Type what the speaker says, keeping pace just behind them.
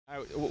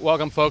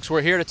Welcome, folks.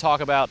 We're here to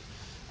talk about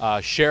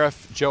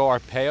Sheriff Joe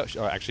Arpaio,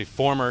 or actually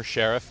former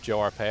Sheriff Joe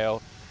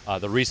Arpaio,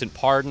 the recent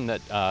pardon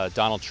that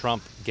Donald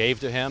Trump gave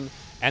to him,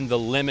 and the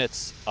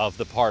limits of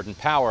the pardon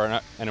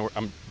power. And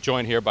I'm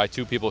joined here by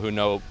two people who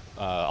know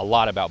a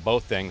lot about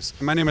both things.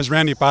 My name is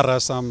Randy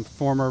Parraz. I'm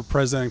former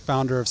president and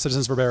founder of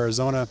Citizens for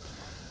Arizona.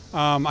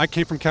 I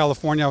came from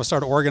California. I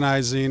started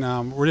organizing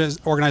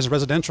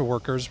residential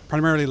workers,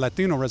 primarily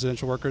Latino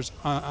residential workers,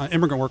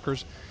 immigrant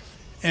workers.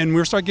 And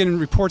we started getting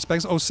reports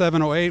back in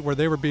 07, 08 where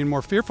they were being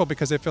more fearful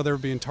because they felt they were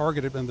being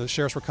targeted and the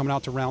sheriffs were coming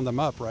out to round them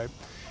up, right?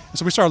 And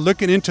so we started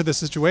looking into the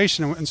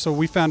situation, and so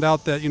we found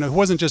out that, it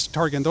wasn't just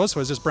targeting those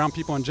folks, just brown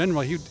people in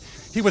general.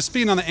 He was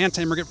feeding on the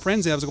anti-immigrant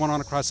frenzy that was going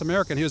on across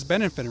America, and he was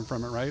benefiting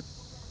from it, right?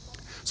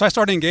 So I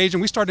started engaging.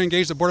 We started to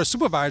engage the Board of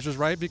Supervisors,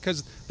 right,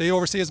 because they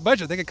oversee his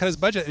budget. They could cut his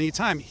budget at any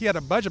time. He had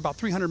a budget about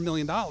 $300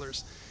 million.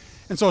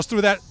 And so it's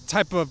through that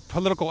type of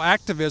political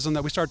activism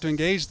that we started to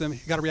engage them.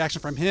 He got a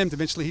reaction from him.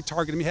 Eventually, he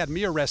targeted me, had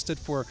me arrested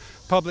for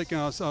public,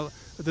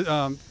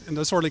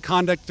 disorderly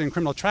conduct and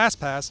criminal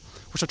trespass,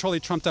 which are totally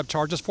trumped-up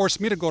charges.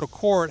 Forced me to go to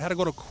court. Had to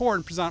go to court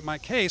and present my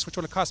case, which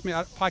would have cost me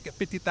out of pocket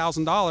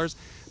 $50,000.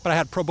 But I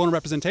had pro bono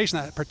representation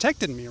that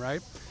protected me, right?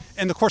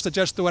 And of course, the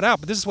judge threw it out.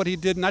 But this is what he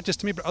did, not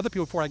just to me, but other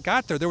people before I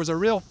got there. There was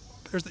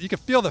you could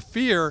feel the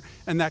fear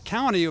in that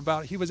county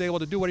about he was able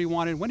to do what he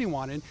wanted when he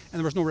wanted, and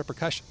there was no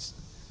repercussions.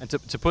 And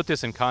to put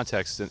this in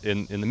context,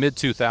 in the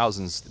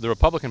mid-2000s, the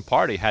Republican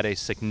Party had a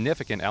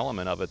significant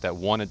element of it that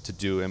wanted to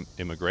do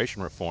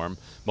immigration reform,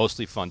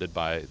 mostly funded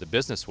by the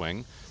business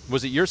wing.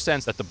 Was it your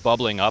sense that the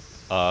bubbling up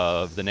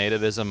of the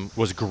nativism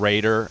was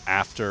greater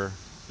after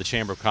the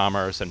Chamber of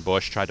Commerce and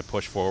Bush tried to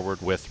push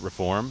forward with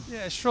reform?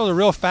 Yeah, it's sure the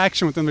real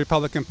faction within the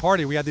Republican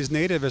Party. We had these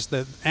nativists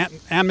that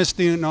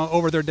amnesty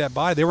over their dead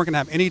body. They weren't going to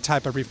have any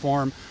type of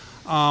reform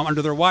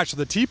under their watch. So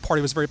the Tea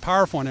Party was very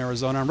powerful in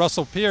Arizona. And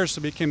Russell Pierce,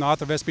 who became the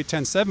author of SB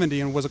 1070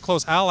 and was a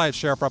close ally of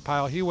Sheriff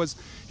Arpaio, he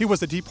was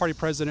the Tea Party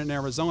president in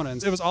Arizona.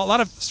 And it was a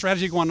lot of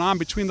strategy going on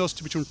between those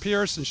two, between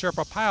Pierce and Sheriff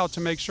Arpaio, to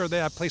make sure they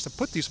had a place to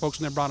put these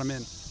folks when they brought them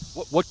in.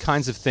 What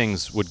kinds of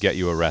things would get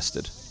you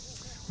arrested?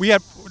 We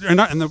had, in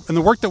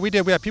the work that we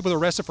did, we had people that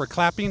were arrested for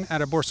clapping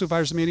at a Board of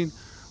Supervisors meeting.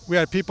 We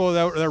had people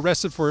that were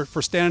arrested for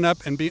standing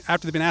up and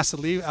after they've been asked to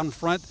leave out in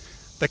front.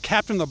 The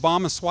captain of the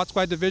bomb and SWAT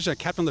squad division,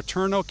 Captain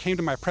Letourneau, came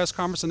to my press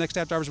conference the next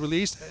day after I was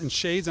released in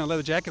shades and a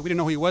leather jacket. We didn't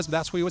know who he was, but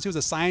that's who he was. He was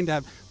assigned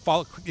to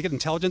get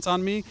intelligence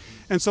on me.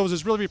 And so it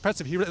was really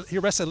repressive. He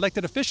arrested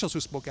elected officials who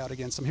spoke out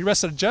against him. He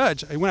arrested a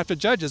judge. He went after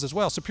judges as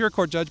well. Superior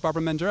Court Judge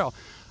Barbara Mandrell.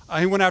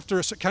 He went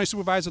after County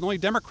Supervisor, the only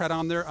Democrat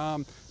on there,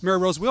 Mary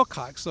Rose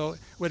Wilcox. So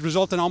it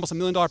resulted in almost $1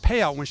 million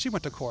payout when she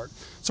went to court.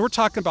 So we're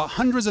talking about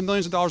hundreds of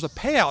millions of dollars of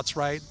payouts,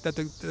 right,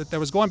 that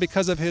was going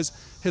because of his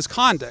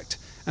conduct.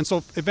 And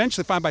so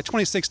eventually, by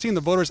 2016, the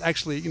voters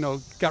actually,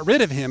 got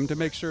rid of him to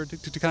make sure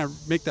to kind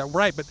of make that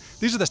right. But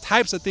these are the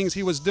types of things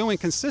he was doing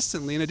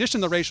consistently. In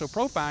addition to racial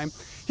profiling,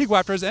 he'd go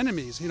after his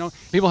enemies.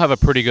 People have a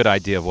pretty good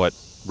idea of what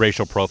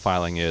racial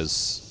profiling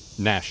is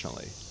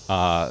nationally,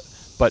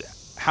 but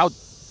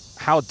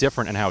how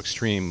different and how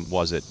extreme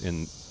was it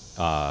in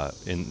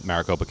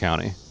Maricopa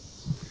County?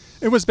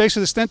 It was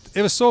basically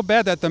it was so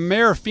bad that the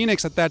mayor of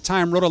Phoenix at that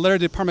time wrote a letter to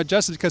the Department of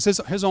Justice because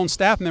his own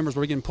staff members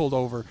were getting pulled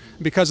over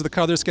because of the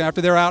color of their skin.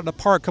 After they were out in the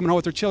park coming home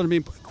with their children,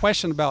 being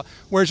questioned about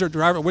where's your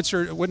driver,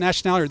 what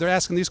nationality. They're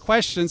asking these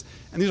questions,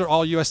 and these are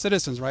all U.S.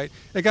 citizens, right?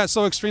 It got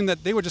so extreme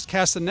that they would just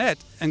cast the net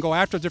and go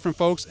after different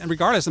folks, and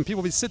regardless, and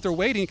people would sit there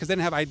waiting because they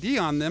didn't have ID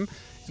on them.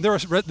 They were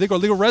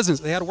legal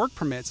residents. They had work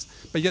permits,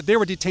 but yet they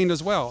were detained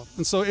as well.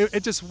 And so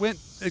it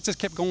just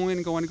kept going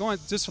and going and going,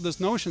 just for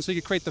this notion, so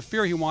he could create the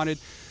fear he wanted.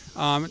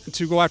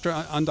 To go after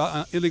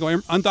illegal,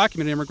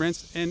 undocumented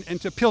immigrants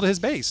and to appeal to his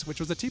base, which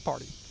was the Tea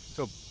Party.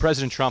 So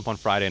President Trump on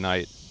Friday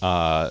night,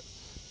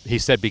 he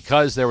said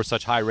because there were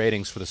such high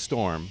ratings for the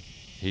storm,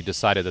 he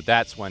decided that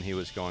that's when he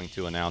was going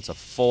to announce a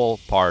full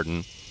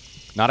pardon,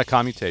 not a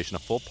commutation, a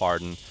full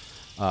pardon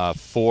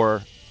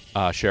for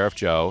Sheriff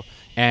Joe,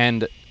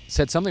 and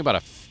said something about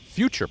a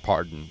future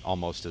pardon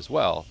almost as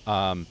well.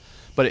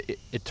 But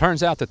it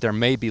turns out that there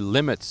may be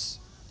limits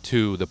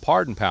to the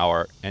pardon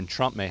power, and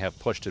Trump may have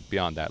pushed it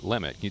beyond that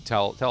limit. Can you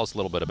tell us a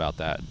little bit about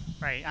that?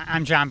 Right.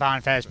 I'm John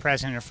Bonifaz,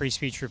 president of Free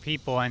Speech for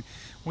People, and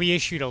we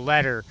issued a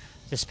letter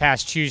this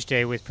past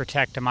Tuesday with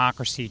Protect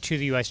Democracy to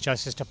the U.S.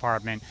 Justice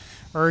Department,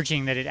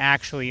 urging that it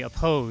actually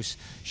oppose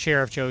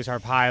Sheriff Joe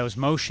Arpaio's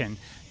motion,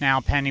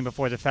 now pending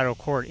before the federal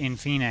court in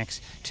Phoenix,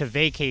 to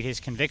vacate his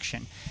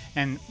conviction.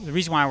 And the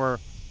reason why we're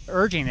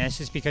urging this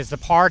is because the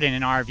pardon,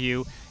 in our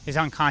view, is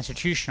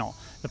unconstitutional.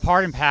 The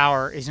pardon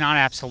power is not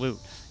absolute.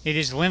 It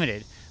is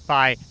limited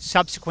by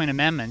subsequent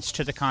amendments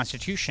to the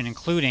Constitution,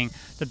 including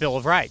the Bill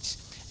of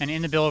Rights. And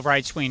in the Bill of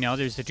Rights, we know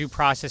there's the Due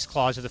Process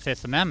Clause of the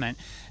Fifth Amendment,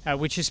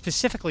 which is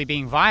specifically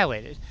being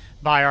violated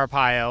by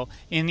Arpaio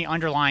in the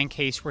underlying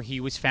case where he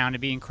was found to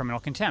be in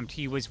criminal contempt.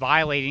 He was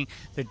violating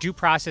the due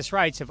process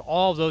rights of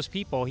all of those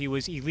people he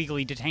was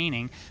illegally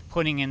detaining,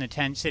 putting in the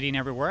tent city and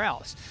everywhere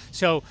else.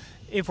 So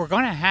if we're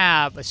going to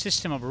have a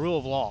system of rule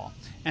of law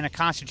and a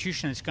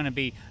constitution that's going to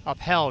be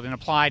upheld and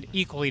applied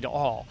equally to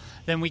all,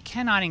 then we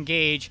cannot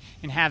engage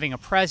in having a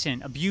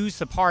president abuse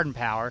the pardon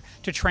power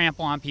to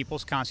trample on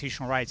people's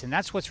constitutional rights. And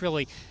that's what's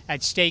really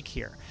at stake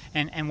here.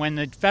 And when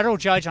the federal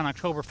judge on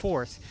October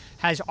 4th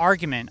has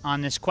argument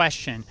on this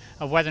question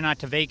of whether or not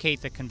to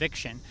vacate the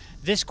conviction,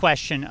 this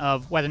question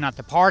of whether or not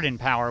the pardon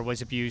power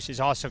was abused is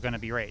also going to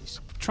be raised.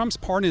 Trump's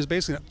pardon is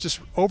basically just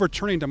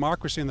overturning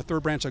democracy in the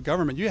third branch of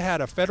government. You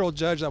had a federal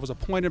judge that was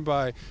appointed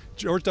by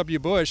George W.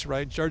 Bush,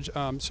 right? Judge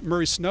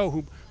Murray Snow,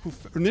 who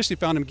initially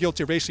found him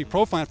guilty of racially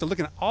profiling after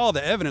looking at all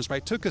the evidence,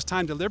 right? Took his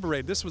time to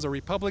deliberate. This was a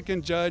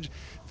Republican judge,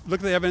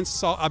 looked at the evidence,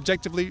 saw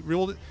objectively,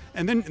 ruled,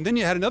 and then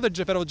you had another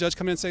federal judge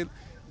come in and say,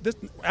 this,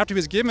 after he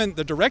was given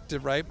the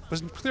directive, right,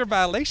 was a clear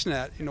violation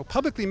of that,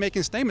 publicly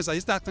making statements that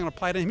he's not going to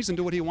apply to him, he's going to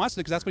do what he wants to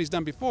do because that's what he's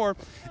done before.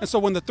 And so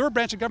when the third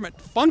branch of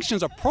government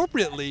functions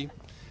appropriately,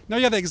 now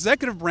you have the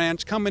executive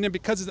branch coming in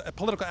because it's a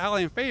political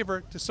ally in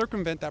favor to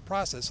circumvent that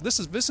process. So this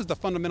is the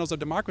fundamentals of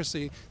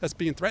democracy that's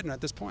being threatened at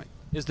this point.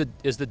 Is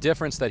the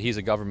difference that he's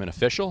a government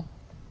official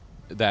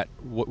that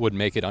would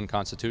make it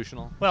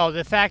unconstitutional? Well,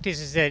 the fact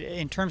is that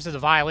in terms of the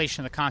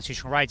violation of the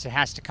constitutional rights, it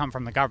has to come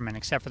from the government,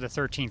 except for the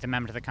 13th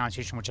Amendment of the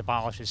Constitution, which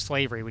abolishes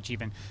slavery, which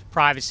even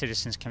private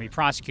citizens can be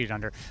prosecuted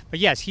under. But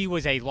yes, he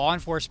was a law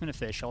enforcement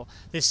official.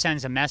 This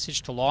sends a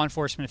message to law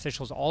enforcement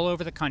officials all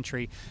over the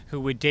country who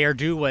would dare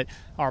do what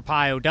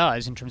Arpaio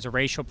does in terms of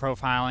racial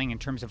profiling, in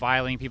terms of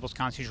violating people's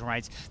constitutional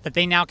rights, that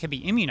they now can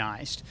be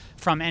immunized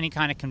from any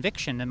kind of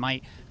conviction that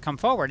might come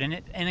forward.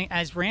 And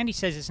as Randy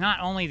says, it's not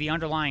only the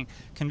underlying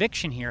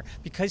conviction here,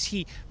 because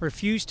he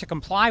refused to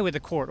comply with the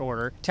court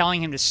order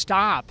telling him to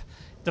stop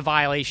the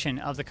violation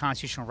of the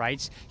constitutional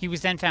rights. He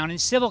was then found in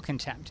civil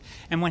contempt,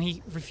 and when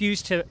he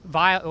refused to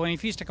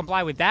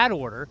comply with that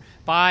order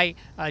by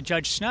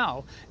Judge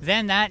Snow,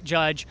 then that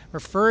judge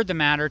referred the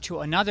matter to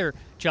another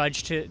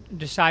judge to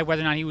decide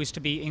whether or not he was to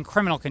be in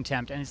criminal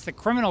contempt. And it's the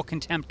criminal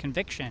contempt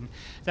conviction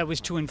that was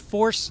to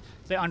enforce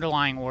the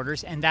underlying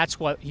orders, and that's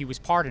what he was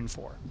pardoned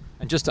for.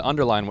 And just to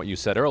underline what you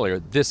said earlier,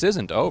 this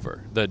isn't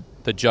over.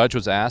 The judge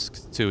was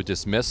asked to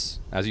dismiss,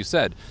 as you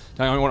said.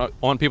 I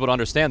want people to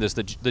understand this.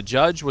 The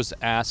judge was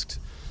asked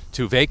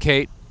to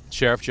vacate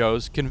Sheriff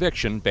Joe's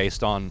conviction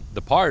based on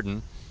the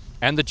pardon,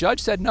 and the judge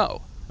said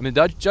no. I mean,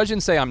 the judge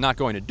didn't say, I'm not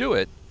going to do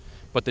it,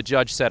 but the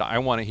judge said, I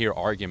want to hear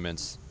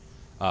arguments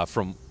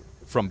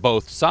from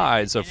both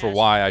sides for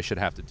why I should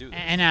have to do this.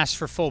 And asked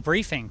for full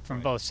briefing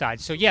from both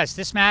sides. So yes,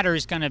 this matter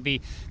is going to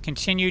be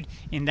continued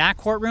in that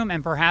courtroom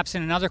and perhaps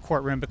in another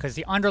courtroom, because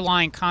the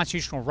underlying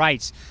constitutional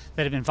rights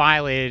that have been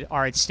violated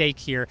are at stake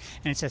here,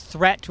 and it's a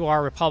threat to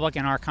our republic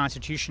and our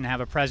Constitution to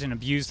have a president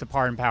abuse the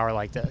pardon power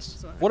like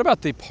this. What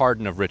about the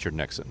pardon of Richard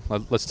Nixon?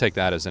 Let's take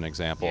that as an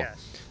example.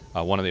 Yes.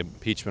 One of the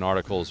impeachment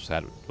articles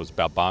was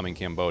about bombing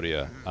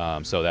Cambodia,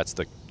 so that's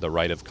the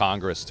right of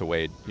Congress to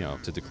wage,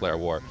 to declare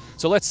war.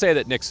 So let's say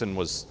that Nixon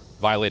was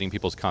violating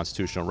people's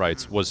constitutional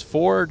rights. Was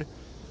Ford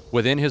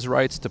within his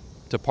rights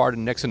to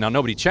pardon Nixon? Now,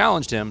 nobody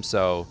challenged him,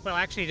 so... Well,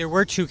 actually, there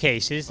were two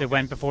cases that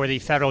went before the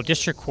federal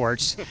district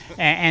courts,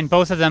 and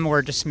both of them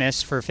were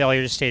dismissed for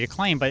failure to state a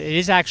claim. But it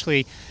is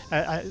actually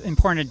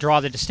important to draw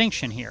the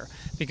distinction here,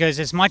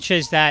 because as much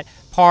as that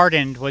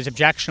pardon was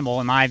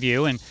objectionable, in my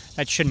view, and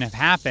that shouldn't have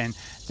happened,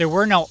 there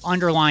were no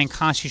underlying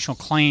constitutional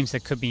claims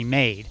that could be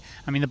made.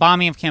 I mean, the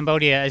bombing of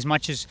Cambodia, as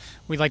much as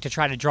we'd like to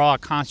try to draw a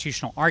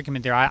constitutional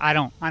argument there, I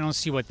don't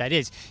see what that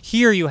is.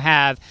 Here you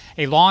have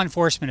a law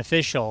enforcement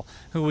official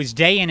who was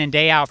day in and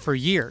day out for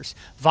years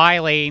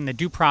violating the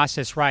due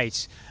process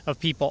rights of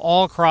people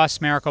all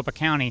across Maricopa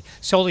County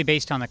solely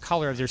based on the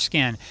color of their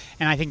skin.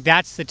 And I think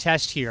that's the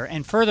test here.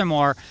 And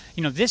furthermore,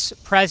 this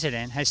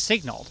president has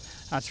signaled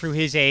through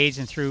his aides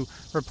and through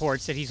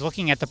reports that he's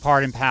looking at the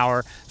pardon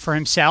power for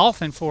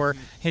himself and for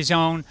his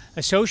own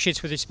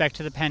associates with respect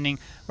to the pending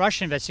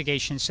Russia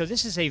investigation. So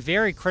this is a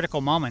very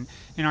critical moment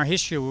in our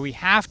history where we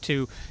have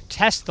to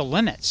test the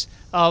limits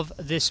of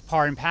this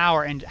pardon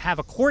power and have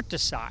a court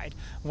decide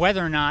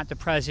whether or not the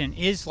president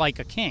is, like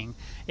a king,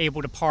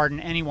 able to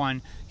pardon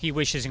anyone he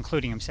wishes,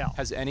 including himself.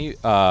 Has any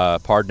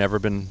pardon ever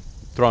been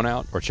thrown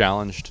out or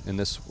challenged in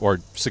this,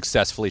 or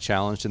successfully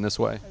challenged in this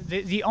way?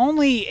 The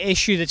only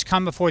issue that's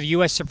come before the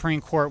U.S.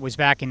 Supreme Court was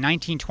back in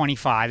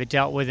 1925. It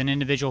dealt with an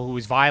individual who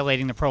was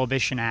violating the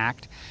Prohibition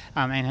Act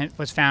and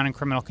was found in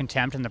criminal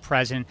contempt, and the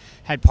president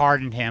had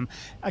pardoned him.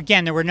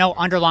 Again, there were no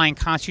underlying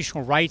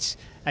constitutional rights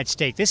at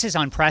stake. This is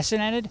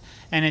unprecedented,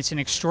 and it's an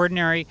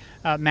extraordinary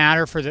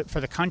matter for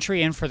the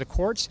country and for the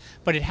courts,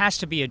 but it has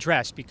to be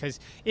addressed, because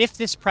if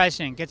this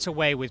president gets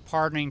away with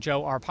pardoning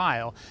Joe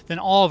Arpaio, then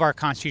all of our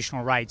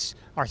constitutional rights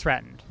are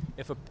threatened.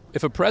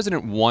 If a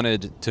president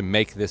wanted to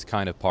make this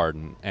kind of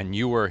pardon, and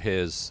you were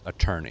his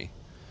attorney,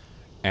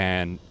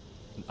 and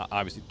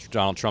obviously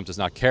Donald Trump does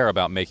not care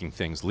about making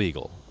things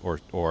legal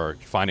or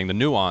finding the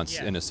nuance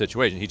in a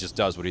situation, he just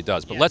does what he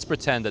does. But let's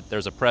pretend that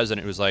there's a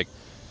president who's like,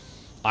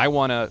 I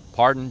want to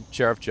pardon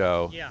Sheriff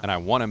Joe, and I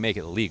want to make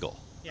it legal.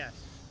 Yes.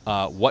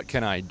 what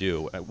can I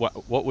do?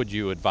 What would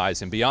you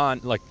advise him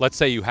beyond, like, let's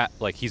say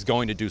he's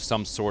going to do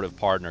some sort of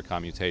pardon or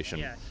commutation.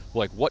 Yes.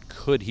 Like, what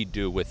could he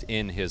do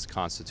within his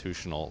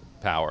constitutional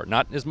power?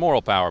 Not his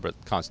moral power, but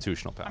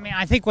constitutional power. I mean,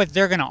 I think what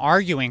they're going to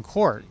argue in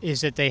court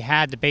is that they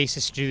had the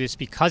basis to do this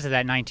because of that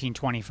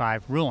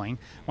 1925 ruling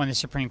when the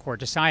Supreme Court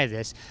decided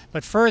this.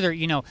 But further,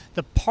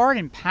 the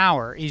pardon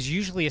power is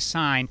usually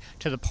assigned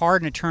to the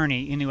pardon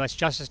attorney in the U.S.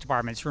 Justice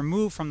Department. It's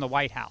removed from the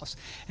White House.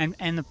 And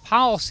the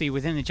policy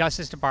within the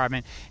Justice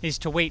Department is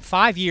to wait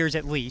 5 years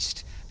at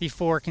least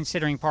before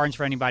considering pardons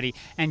for anybody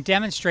and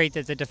demonstrate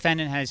that the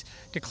defendant has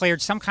declared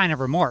some kind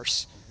of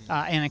remorse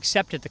and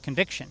accepted the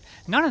conviction.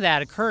 None of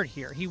that occurred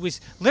here. He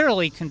was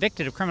literally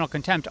convicted of criminal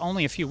contempt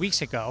only a few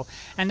weeks ago,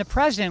 and the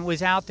president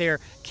was out there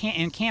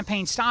in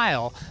campaign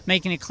style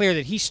making it clear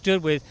that he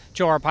stood with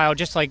Joe Arpaio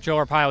just like Joe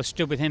Arpaio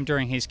stood with him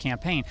during his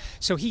campaign.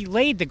 So he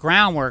laid the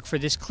groundwork for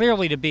this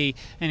clearly to be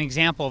an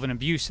example of an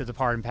abuse of the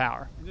pardon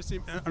power. And just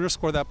to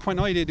underscore that point,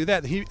 not only did he do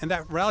that, in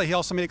that rally he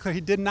also made it clear he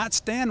did not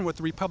stand with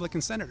the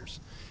Republican senators.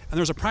 And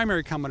there's a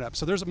primary coming up.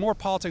 So there's more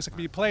politics that can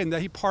be played, and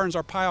that he pardons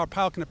Arpaio.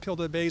 Arpaio can appeal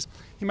to the base.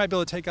 He might be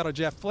able to take out a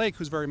Jeff Flake,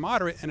 who's very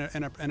moderate,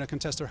 in a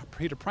contested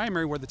heated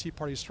primary where the Tea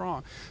Party is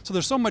strong. So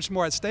there's so much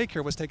more at stake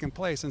here what's taking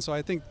place. And so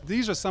I think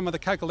these are some of the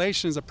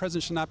calculations the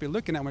president should not be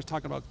looking at when we're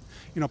talking about,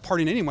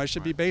 pardoning anyone. It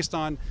should be based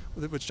on,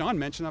 which John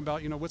mentioned,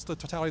 about, what's the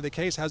totality of the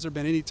case? Has there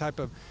been any type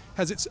of,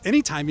 has it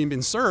any time even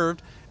been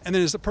served? And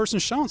then is the person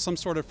shown some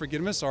sort of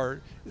forgiveness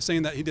or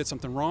saying that he did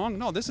something wrong?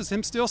 No, this is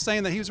him still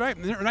saying that he was right.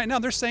 And right now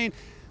they're saying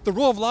the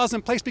rule of law is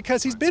in place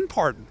because he's been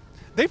pardoned.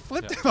 They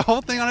flipped the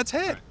whole thing on its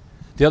head.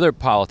 The other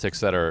politics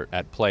that are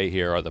at play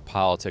here are the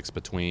politics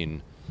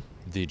between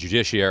the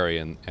judiciary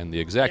and the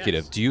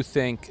executive. Yes. Do you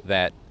think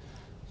that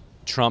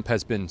Trump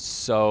has been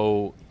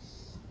so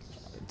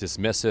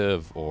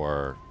dismissive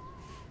or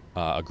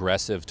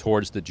aggressive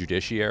towards the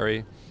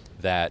judiciary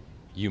that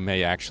you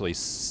may actually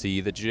see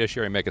the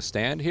judiciary make a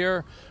stand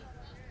here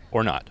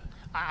or not?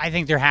 I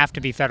think there have to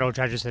be federal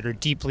judges that are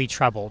deeply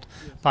troubled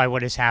by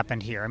what has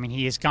happened here. I mean,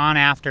 he has gone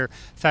after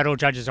federal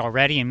judges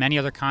already in many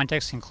other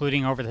contexts,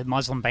 including over the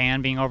Muslim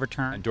ban being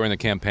overturned. And during the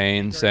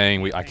campaign,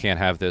 saying, I can't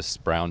have this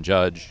brown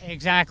judge.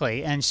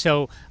 Exactly. And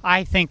so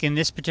I think in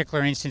this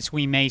particular instance,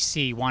 we may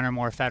see one or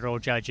more federal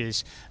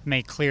judges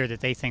make clear that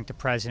they think the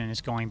president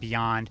is going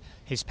beyond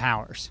his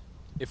powers.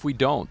 If we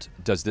don't,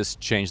 does this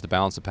change the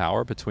balance of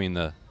power between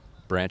the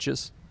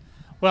branches?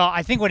 Well,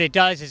 I think what it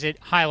does is it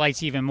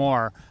highlights even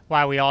more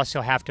why we also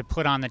have to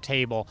put on the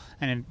table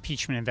an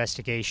impeachment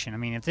investigation. I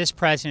mean, if this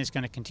president is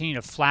going to continue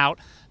to flout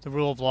the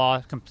rule of law,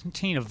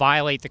 continue to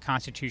violate the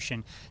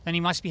Constitution, then he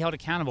must be held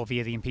accountable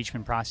via the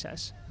impeachment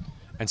process.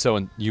 And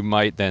so you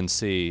might then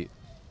see,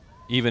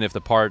 even if the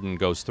pardon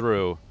goes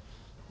through,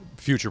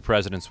 future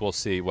presidents will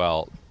see,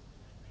 well,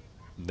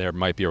 there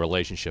might be a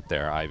relationship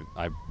there.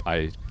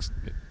 I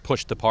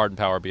pushed the pardon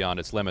power beyond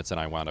its limits, and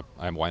I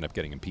wind up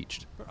getting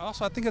impeached. But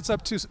also, I think it's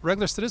up to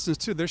regular citizens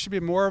too. There should be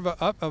more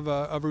of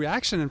a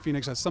reaction in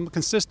Phoenix, some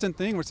consistent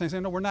thing. We're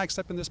saying, no, we're not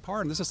accepting this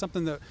pardon. This is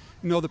something that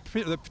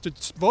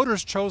the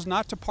voters chose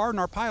not to pardon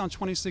Arpaio in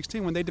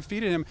 2016 when they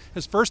defeated him.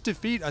 His first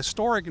defeat,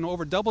 historic,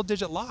 over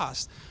double-digit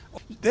loss.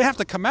 They have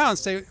to come out and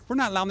say, we're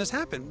not allowing this to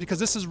happen because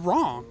this is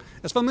wrong.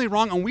 It's fundamentally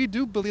wrong, and we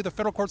do believe the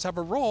federal courts have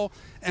a role,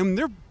 and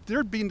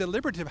they're being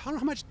deliberative. How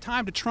much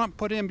time did Trump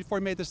put in before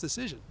he made this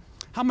decision?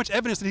 How much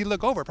evidence did he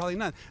look over? Probably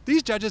none.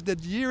 These judges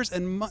did years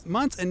and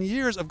months and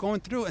years of going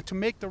through and to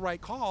make the right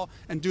call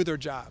and do their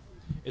job.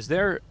 Is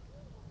there,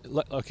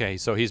 okay,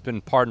 so he's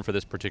been pardoned for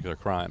this particular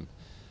crime.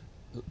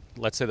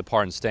 Let's say the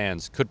pardon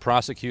stands. Could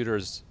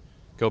prosecutors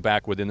go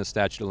back within the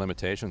statute of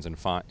limitations and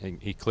find,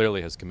 he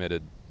clearly has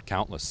committed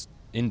countless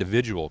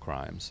individual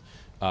crimes.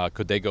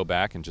 Could they go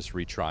back and just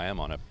retry him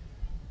on a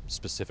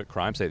specific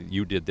crime, say that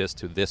you did this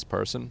to this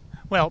person?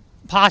 Well,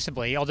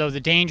 possibly, although the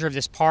danger of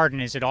this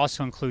pardon is it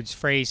also includes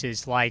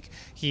phrases like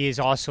he is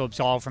also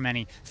absolved from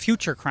any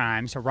future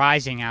crimes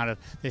arising out of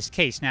this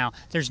case. Now,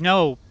 there's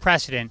no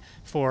precedent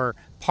for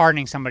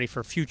pardoning somebody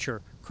for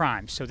future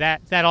crimes, so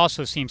that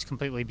also seems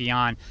completely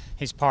beyond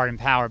his pardon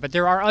power. But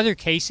there are other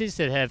cases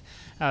that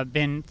have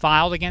been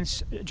filed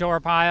against Joe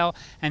Arpaio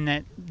and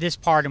that this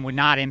pardon would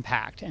not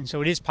impact, and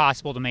so it is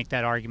possible to make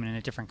that argument in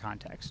a different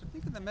context. I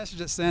think in the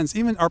message it sends,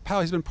 even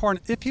Arpaio has been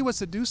pardoned. If he was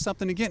to do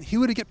something again, he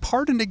would get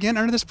pardoned again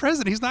under this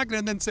president. He's not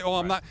going to then say, "Oh,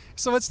 I'm not."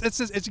 So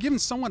it's giving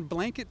someone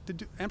blanket to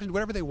do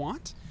whatever they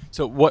want.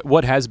 So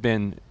what has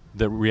been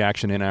the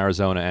reaction in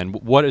Arizona, and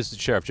what has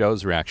Sheriff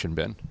Joe's reaction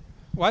been?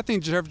 Well, I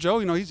think Sheriff Joe,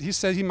 he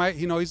said he might,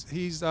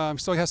 he's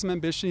still has some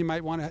ambition. He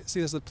might want to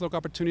see this as a political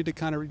opportunity to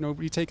kind of,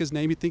 retake his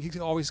name. He think he's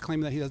always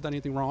claiming that he hasn't done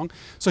anything wrong.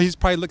 So he's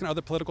probably looking at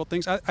other political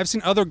things. I've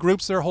seen other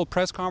groups that hold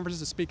press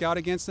conferences to speak out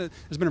against it.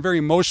 There's been a very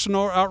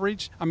emotional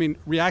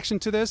reaction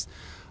to this,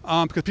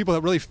 because people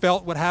have really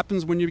felt what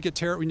happens when you get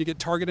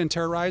targeted and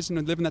terrorized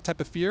and live in that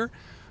type of fear.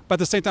 But at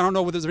the same time, I don't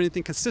know whether there's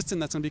anything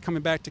consistent that's going to be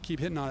coming back to keep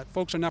hitting on it.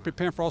 Folks are not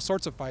preparing for all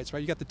sorts of fights, right?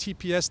 You got the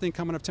TPS thing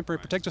coming up, temporary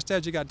protective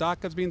status. You got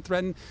DACAs being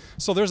threatened.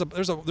 So there's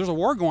a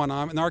war going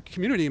on in our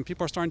community, and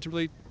people are starting to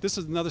really. This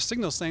is another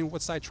signal saying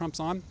what side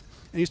Trump's on.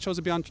 and he's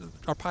chosen to be on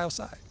Arpaio's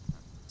side.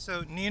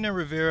 So Nina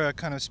Rivera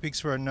kind of speaks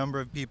for a number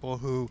of people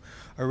who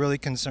are really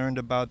concerned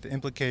about the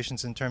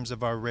implications in terms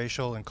of our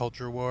racial and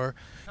culture war.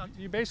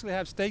 You basically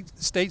have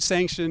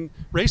state-sanctioned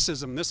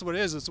racism. This is what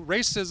it is. It's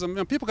racism. You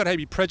know, people got to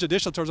be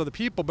prejudicial towards other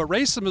people, but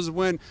racism is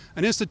when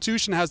an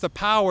institution has the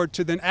power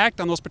to then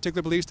act on those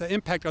particular beliefs to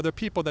impact other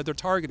people that they're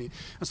targeting.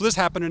 And so this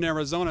happened in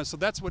Arizona. So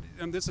that's what,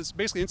 and this is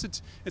basically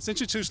it's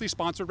institutionally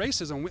sponsored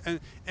racism,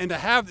 and to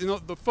have, you know,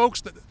 the folks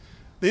that.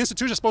 The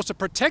institution is supposed to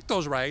protect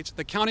those rights.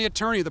 The county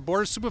attorney, the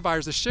board of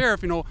supervisors, the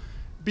sheriff, you know,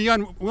 be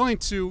unwilling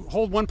to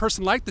hold one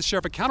person like the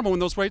sheriff accountable when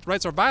those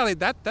rights are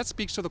violated. That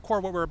speaks to the core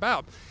of what we're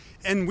about.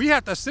 And we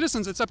have, as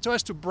citizens, it's up to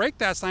us to break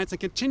that silence and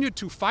continue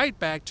to fight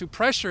back, to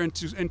pressure, and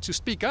to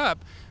speak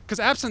up.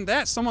 Because absent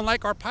that, someone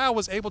like Arpaio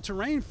was able to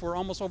reign for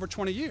almost over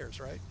 20 years,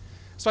 right?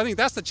 So I think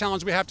that's the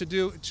challenge we have to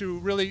do to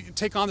really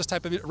take on this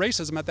type of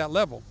racism at that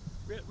level.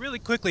 Really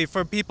quickly,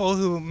 for people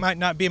who might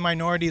not be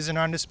minorities and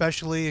aren't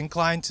especially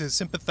inclined to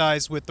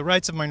sympathize with the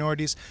rights of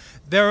minorities,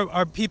 there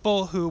are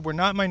people who were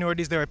not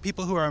minorities. There are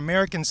people who are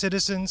American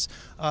citizens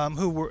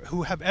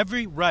who have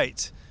every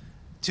right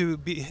to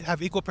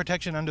have equal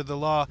protection under the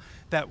law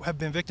that have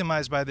been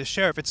victimized by the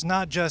sheriff. It's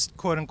not just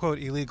quote-unquote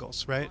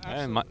illegals, right?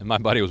 And my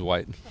buddy was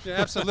white. Yeah,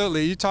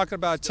 absolutely. You talk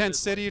about tent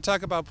city, you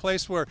talk about a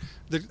place where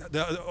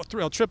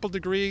the triple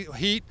degree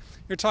heat,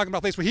 you're talking about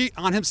a place where he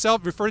on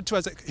himself referred to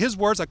as his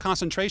words a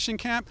concentration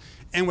camp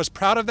and was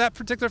proud of that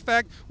particular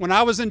fact. When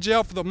I was in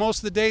jail for the most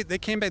of the day, they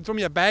came back and threw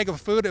me a bag of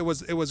food. It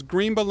was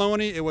green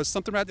bologna, it was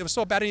something, it was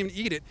so bad I didn't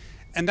even eat it.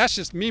 And that's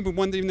just me, but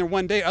even there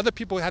one day, other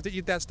people have to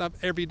eat that stuff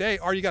every day,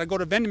 or you got to go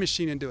to a vending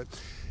machine and do it.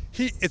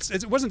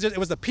 It wasn't just, it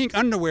was the pink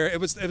underwear. It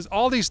was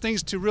all these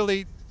things to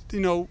really,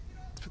 you know,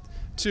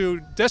 to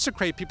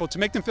desecrate people, to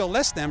make them feel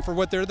less than for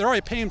what they're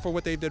already paying for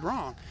what they did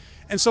wrong.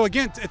 And so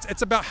again,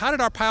 it's about how did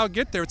Arpaio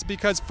get there? It's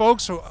because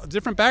folks who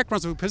different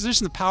backgrounds, who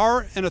positions of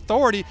power and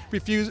authority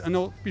refuse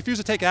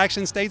to take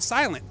action, stayed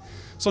silent.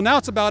 So now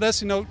it's about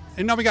us, you know,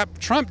 and now we got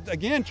Trump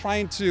again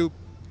trying to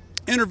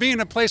intervene in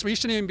a place where he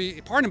shouldn't even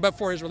be pardoned, but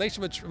for his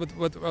relationship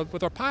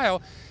with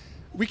Arpaio.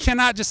 We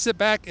cannot just sit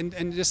back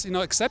and just, you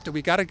know, accept it.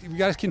 We got to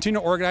continue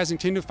to organize and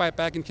continue to fight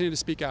back and continue to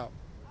speak out.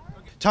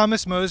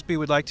 Thomas Mosby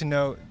would like to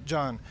know,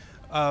 John,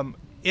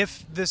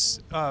 if this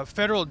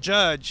federal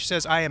judge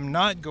says I am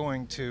not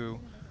going to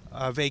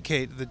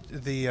vacate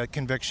the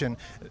conviction,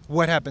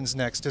 what happens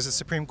next? Does the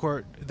Supreme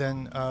Court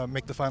then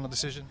make the final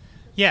decision?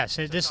 Yes,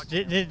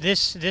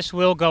 this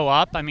will go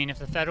up. I mean, if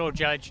the federal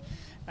judge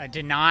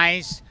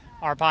denies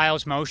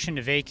Arpaio's motion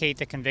to vacate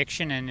the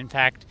conviction and, in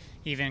fact,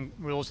 even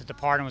rules that the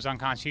pardon was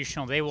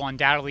unconstitutional, they will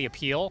undoubtedly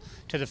appeal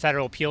to the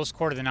Federal Appeals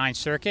Court of the Ninth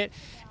Circuit.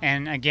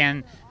 And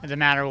again, the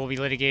matter will be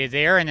litigated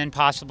there and then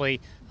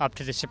possibly up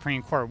to the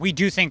Supreme Court. We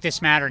do think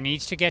this matter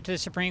needs to get to the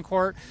Supreme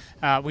Court.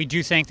 We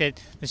do think that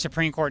the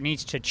Supreme Court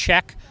needs to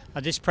check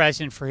this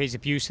president for his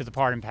abuse of the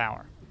pardon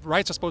power.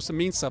 Rights are supposed to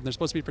mean something. They're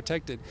supposed to be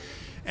protected.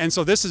 And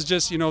so this is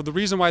just, you know, the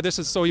reason why this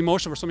is so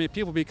emotional for so many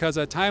people, because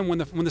at a time when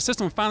the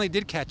system finally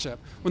did catch up,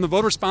 when the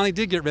voters finally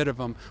did get rid of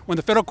him, when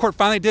the federal court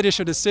finally did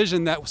issue a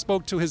decision that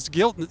spoke to his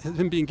guilt,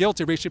 him being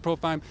guilty of racial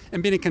profiling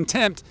and being in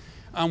contempt,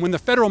 when the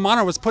federal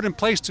monitor was put in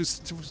place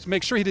to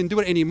make sure he didn't do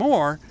it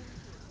anymore,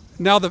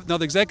 now the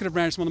executive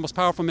branch, one of the most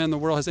powerful men in the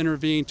world, has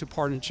intervened to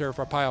pardon Sheriff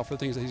Arpaio for the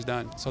things that he's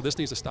done. So this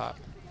needs to stop.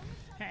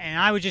 And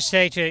I would just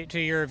say to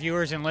your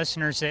viewers and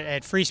listeners that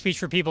at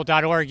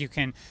freespeechforpeople.org you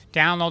can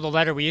download the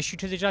letter we issued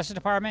to the Justice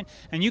Department,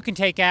 and you can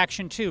take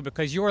action too,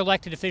 because your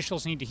elected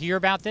officials need to hear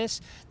about this.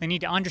 They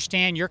need to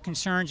understand your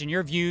concerns and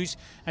your views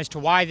as to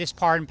why this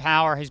pardon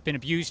power has been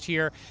abused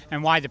here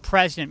and why the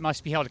president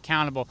must be held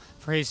accountable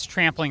for his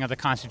trampling of the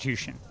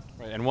Constitution.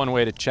 Right, and one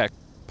way to check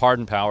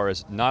pardon power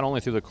is not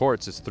only through the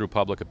courts, it's through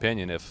public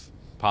opinion. If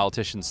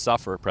politicians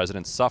suffer,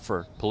 presidents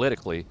suffer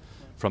politically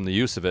from the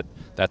use of it,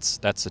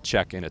 that's a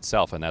check in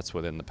itself, and that's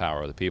within the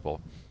power of the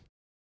people.